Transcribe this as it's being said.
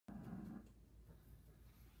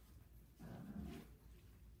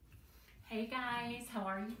Hey guys, how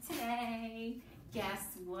are you today?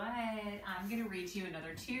 Guess what? I'm gonna read you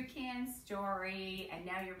another Toucan story, and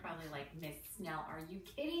now you're probably like, Miss Snell, are you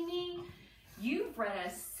kidding me? You've read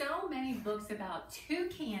us so many books about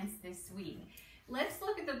toucans this week. Let's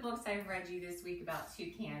look at the books I've read you this week about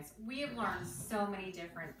toucans. We have learned so many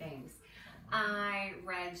different things. I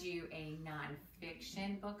read you a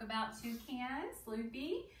nonfiction book about toucans,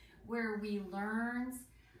 Loopy, where we learned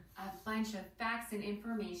a bunch of facts and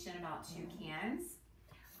information about toucans.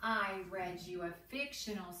 I read you a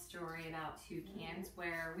fictional story about toucans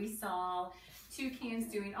where we saw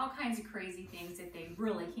toucans doing all kinds of crazy things that they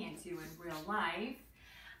really can't do in real life.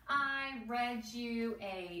 I read you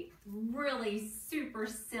a really super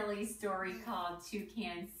silly story called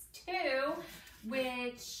Toucans 2,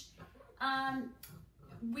 which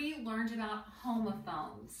we learned about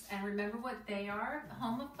homophones. And remember what they are?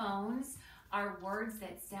 Homophones are words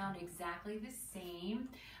that sound exactly the same,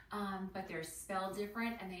 but they're spelled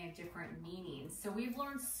different and they have different meanings. So we've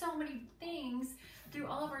learned so many things through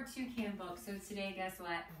all of our toucan books. So today, guess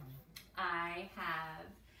what? I have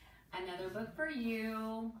another book for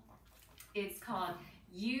you. It's called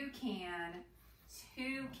You Can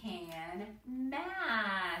Toucan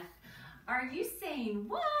Math. Are you saying,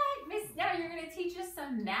 what? Miss, now you're gonna teach us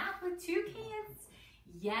some math with toucans?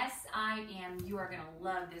 Yes, I am. You are going to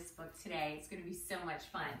love this book today. It's going to be so much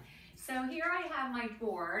fun. So here I have my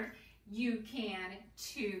board, You Can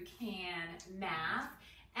Toucan Math,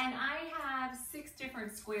 and I have 6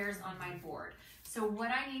 different squares on my board. So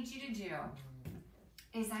what I need you to do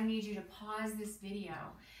is I need you to pause this video,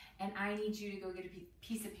 and I need you to go get a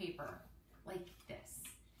piece of paper like this,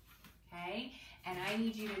 okay? And I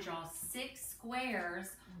need you to draw 6 squares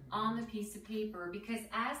on the piece of paper, because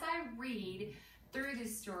as I read through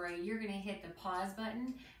this story, you're going to hit the pause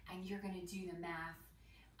button and you're going to do the math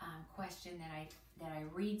question that I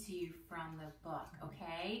read to you from the book,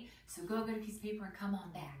 okay? So go get a piece of paper and come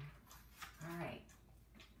on back. All right.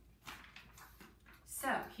 So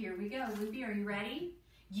here we go. Loopy, are you ready?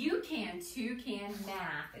 You Can Toucan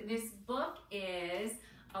Math. This book is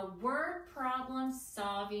a word problem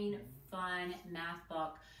solving fun math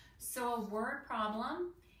book. So a word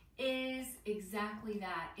problem is exactly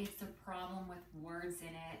that. It's a problem with words in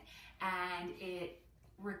it, and it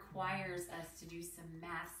requires us to do some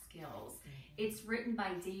math skills. It's written by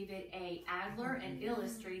David A. Adler and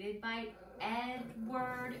illustrated by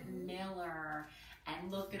Edward Miller.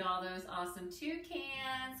 And look at all those awesome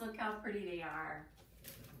toucans. Look how pretty they are.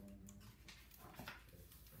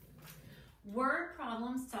 Word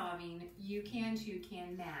problem solving, You Can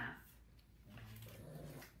Toucan Math.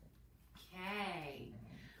 Okay.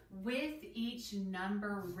 With each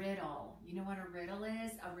number riddle, you know what a riddle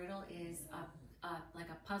is? A riddle is like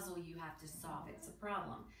a puzzle you have to solve. It's a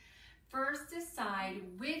problem. First, decide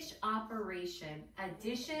which operation,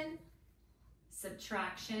 addition,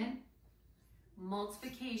 subtraction,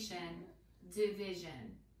 multiplication,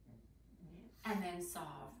 division, and then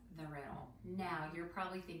solve the riddle. Now, you're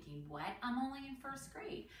probably thinking, what? I'm only in 1st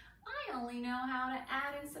grade. I only know how to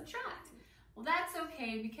add and subtract. Well, that's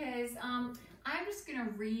okay, because I'm just going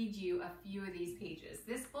to read you a few of these pages.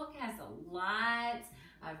 This book has a lot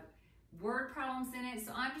of word problems in it,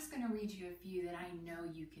 so I'm just going to read you a few that I know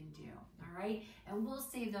you can do, all right? And we'll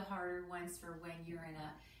save the harder ones for when you're in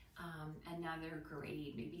another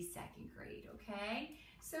grade, maybe 2nd grade, okay?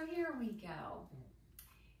 So here we go.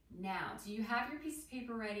 Now, do you have your piece of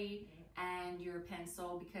paper ready and your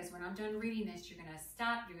pencil? Because when I'm done reading this, you're going to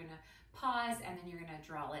stop, you're going to pause, and then you're going to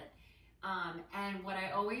draw it. And what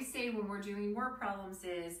I always say when we're doing word problems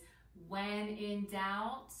is, when in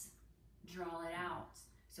doubt, draw it out.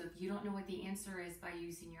 So if you don't know what the answer is by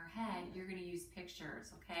using your head, you're going to use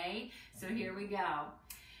pictures, okay? So here we go.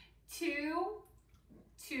 2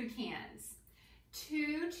 toucans,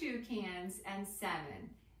 2 toucans and 7,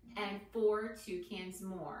 and 4 toucans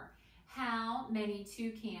more. How many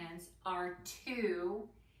toucans are 2,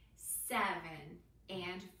 7,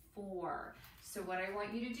 and 4? So what I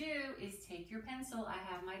want you to do is take your pencil, I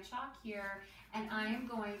have my chalk here, and I am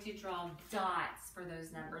going to draw dots for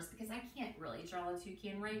those numbers, because I can't really draw a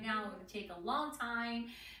toucan right now. It would take a long time.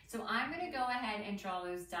 So I'm going to go ahead and draw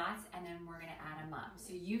those dots, and then we're going to add them up.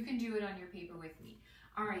 So you can do it on your paper with me.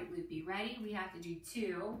 All right, Loopy, ready? We have to do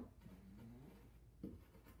 2.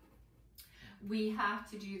 We have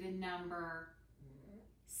to do the number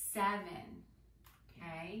 7,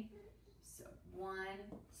 okay? So 1,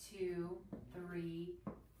 2, 3,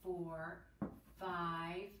 4, 5.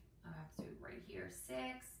 I have to do right here 6,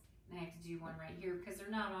 and I have to do one right here because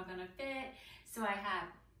they're not all gonna fit. So I have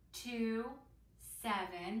 2, 7,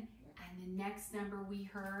 and the next number we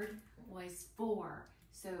heard was 4.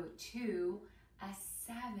 So 2, a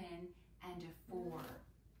 7, and a 4.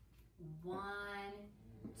 1,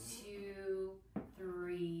 2,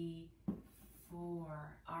 3, 4.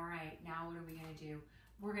 All right, now what are we going to do?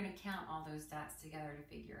 We're going to count all those dots together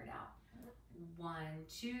to figure it out. 1,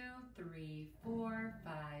 2, 3, 4,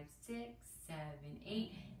 5, 6, 7,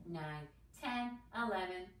 8, 9, 10, 11,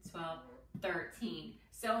 12, 13.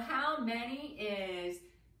 So how many is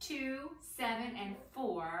 2, 7, and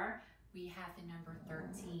 4? We have the number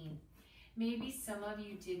 13. Maybe some of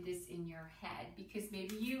you did this in your head because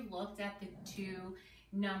maybe you looked at the 2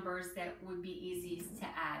 numbers that would be easiest to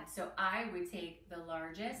add. So I would take the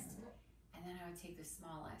largest and then I would take the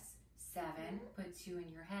smallest. 7, put 2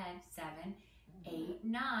 in your head, 7, 8,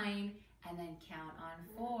 9, and then count on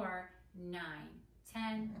 4, 9,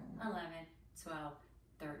 10, 11, 12,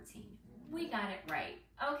 13. We got it right.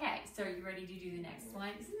 Okay, so are you ready to do the next one?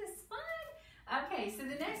 Isn't this fun? Okay, so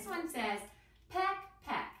the next one says, peck,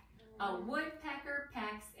 peck. A woodpecker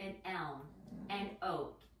pecks an elm, an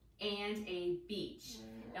oak, and a beech.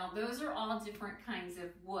 Now those are all different kinds of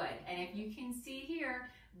wood. And if you can see here,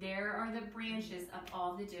 there are the branches of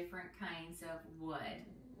all the different kinds of wood.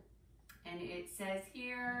 And it says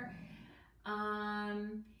here,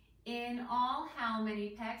 in all, how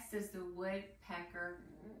many pecks does the woodpecker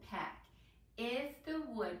peck? If the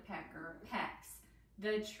woodpecker pecks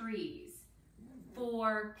the trees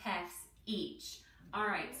 4 pecks each. All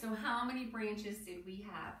right, so how many branches did we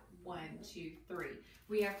have? 1, 2, 3.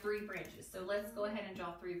 We have 3 branches. So let's go ahead and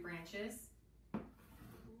draw 3 branches.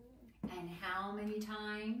 And how many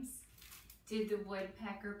times did the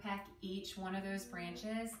woodpecker peck each one of those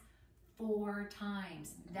branches? 4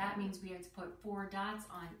 times. That means we have to put 4 dots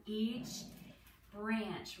on each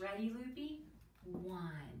branch. Ready, Loopy?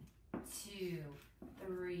 1, 2,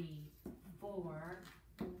 3, 4.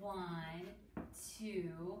 1,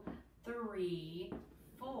 2, 3,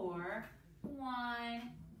 4. 1,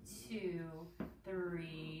 2,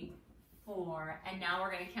 3, 4. And now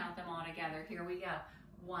we're going to count them all together. Here we go.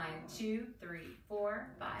 1, 2, 3, 4,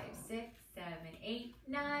 5, 6, 7, 8,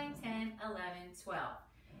 9, 10, 11, 12.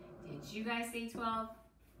 Did you guys say 12?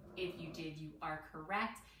 If you did, you are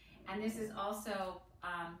correct. And this is also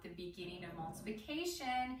the beginning of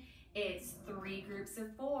multiplication. It's 3 groups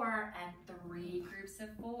of 4 and 3 groups of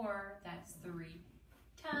 4. That's 3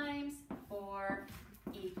 times 4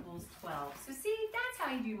 equals 12. So see, that's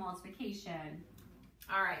how you do multiplication.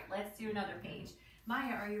 All right, let's do another page.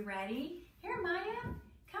 Maya, are you ready? Here, Maya,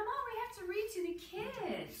 come on, we have to read to the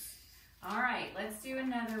kids. All right, let's do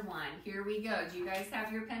another one. Here we go. Do you guys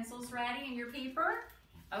have your pencils ready and your paper?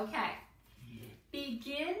 Okay.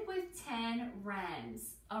 Begin with 10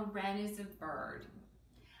 wrens. A wren is a bird.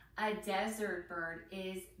 A desert bird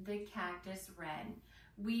is the cactus wren.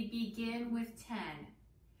 We begin with 10.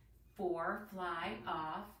 4 fly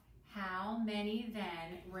off. How many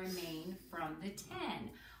then remain from the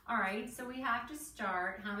 10? All right, so we have to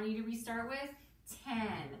start. How many do we start with? 10.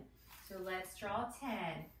 So let's draw 10.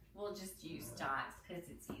 We'll just use dots because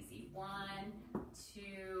it's easy. 1,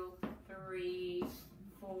 2, 3,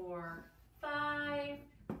 4, 5.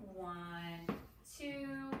 1, 2,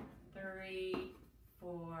 3,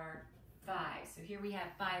 4, 5. So here we have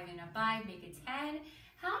 5 and a 5, make it 10.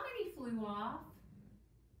 How many flew off?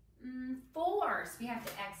 4. So we have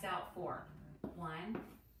to X out 4. 1,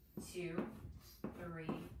 2, 3,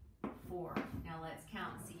 4. Now let's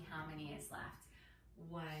count and see how many is left.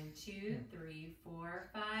 1, 2, 3, 4,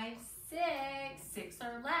 5, 6. 6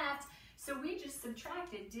 are left. So we just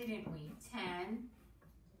subtracted, didn't we? 10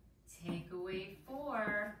 take away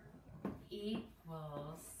 4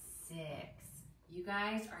 equals 6. You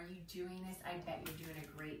guys, are you doing this? I bet you're doing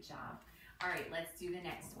a great job. All right, let's do the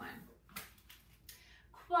next one.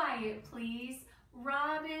 Quiet, please.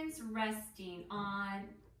 Robin's resting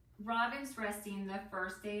the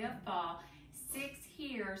first day of fall. 6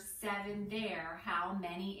 here, 7 there. How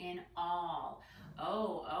many in all?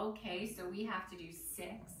 Oh, okay, so we have to do 6.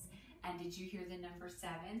 And did you hear the number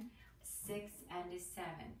 7? 6 and a 7.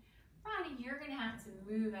 Ronnie, you're going to have to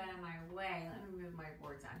move out of my way. Let me move my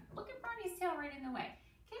board down. Look at Ronnie's tail right in the way.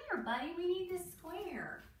 Come here, buddy. We need this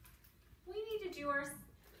square. We need to do our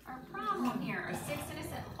problem here. A 6 and a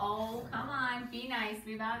 7. Oh, come on. Be nice.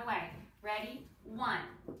 Move out of the way. Ready? 1,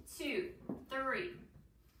 2, 3,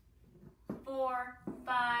 4,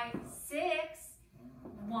 5, 6.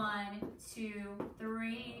 1, 2,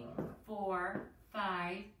 3, 4,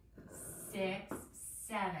 5, 6,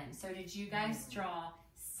 7. So did you guys draw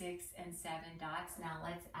 6 and 7 dots? Now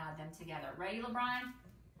let's add them together. Ready, LeBron?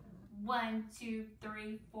 1, 2,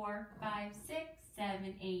 3, 4, 5, 6,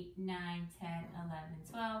 7, 8, 9, 10, 11,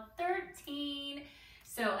 12, 13.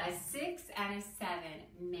 So a 6 and a 7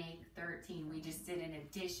 make 13. We just did an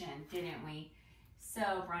addition, didn't we?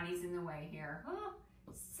 So Bronny's in the way here. Oh,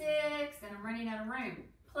 6, and I'm running out of room.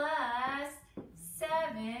 Plus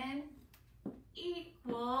 7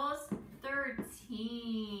 equals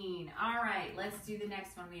 13. All right, let's do the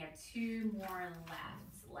next one. We have 2 more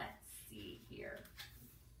left. Let's see here.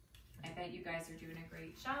 I bet you guys are doing a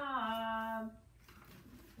great job.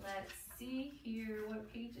 Let's see here.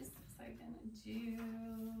 What pages was I gonna do?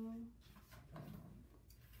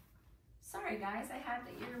 Sorry guys, I had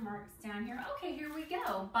the earmarks down here. Okay, here we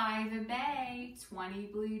go. By the bay, 20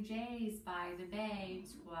 blue jays by the bay,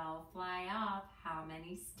 12 fly off, how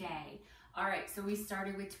many stay? All right, so we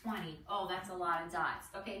started with 20. Oh, that's a lot of dots.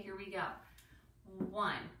 Okay, here we go.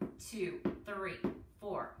 1, 2, 3,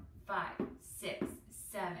 4, 5, 6,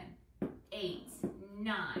 7, 8,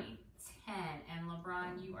 9, 10. And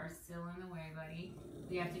LeBron, you are still in the way, buddy.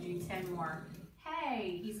 We have to do 10 more.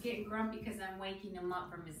 Hey, he's getting grumpy because I'm waking him up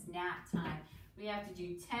from his nap time. We have to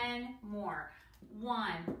do 10 more.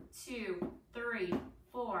 1, 2, 3,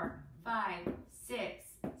 4, 5, 6,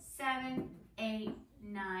 7, 8,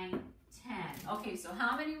 9, 10. Okay, so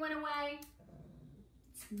how many went away?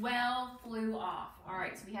 12 flew off. All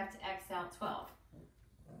right, so we have to X out 12.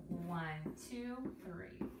 1, 2,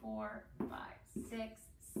 3, 4, 5, 6,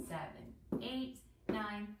 7, 8,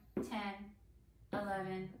 9, 10,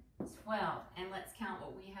 11, 12. And let's count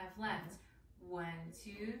what we have left. 1,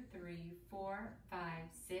 2, 3, 4, 5,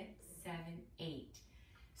 6, 7, 8.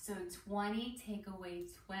 So 20 take away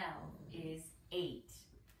 12 is 8.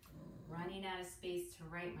 Running out of space to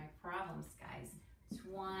write my problems, guys.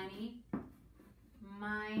 20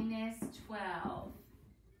 minus 12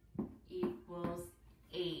 equals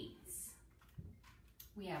 8.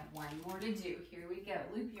 We have 1 more to do. Here we go.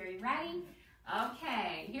 Loop, are you ready?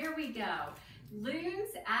 Okay, here we go.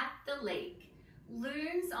 Loons at the lake.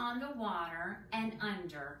 Loons on the water and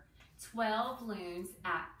under. 12 loons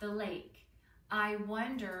at the lake. I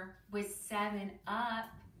wonder, with 7 up,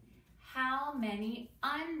 how many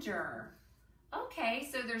under? Okay,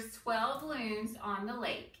 so there's 12 loons on the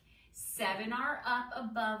lake. 7 are up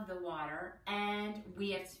above the water, and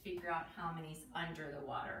we have to figure out how many's under the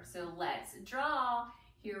water. So let's draw.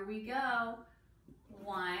 Here we go.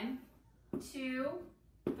 1, 2,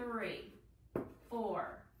 3,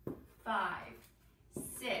 4, 5,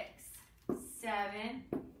 6, 7,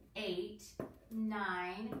 8,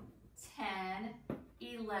 9, 10,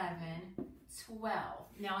 11, 12.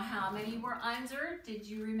 Now, how many were under? Did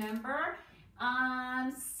you remember?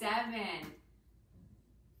 7.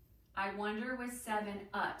 I wonder with 7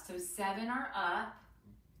 up. So 7 are up.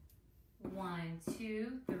 1,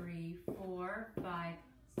 2, 3, 4, 5,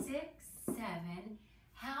 6, 7.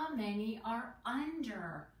 How many are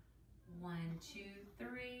under? 1, 2,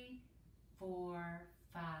 3, 4,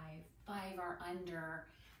 5. 5 are under.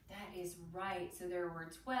 That is right. So there were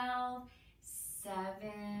 12,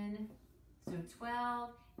 7. So 12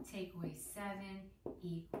 take away 7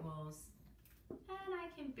 equals, and I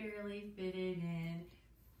can barely fit it in,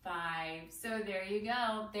 5. So there you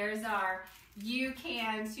go. There's our You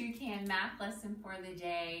Can, Toucan math lesson for the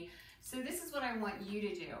day. So this is what I want you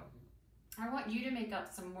to do. I want you to make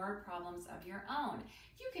up some word problems of your own.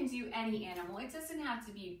 You can do any animal. It doesn't have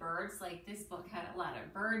to be birds, like this book had a lot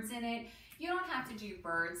of birds in it. You don't have to do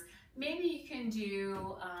birds. Maybe you can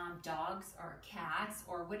do dogs or cats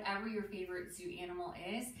or whatever your favorite zoo animal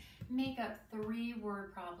is. Make up 3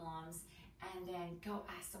 word problems and then go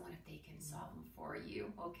ask someone if they can solve them for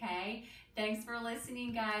you, okay? Thanks for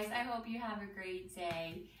listening, guys. I hope you have a great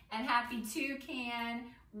day. And happy Toucan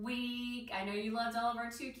week. I know you loved all of our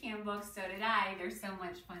Toucan books, so did I. They're so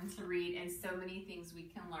much fun to read and so many things we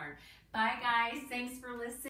can learn. Bye, guys. Thanks for listening.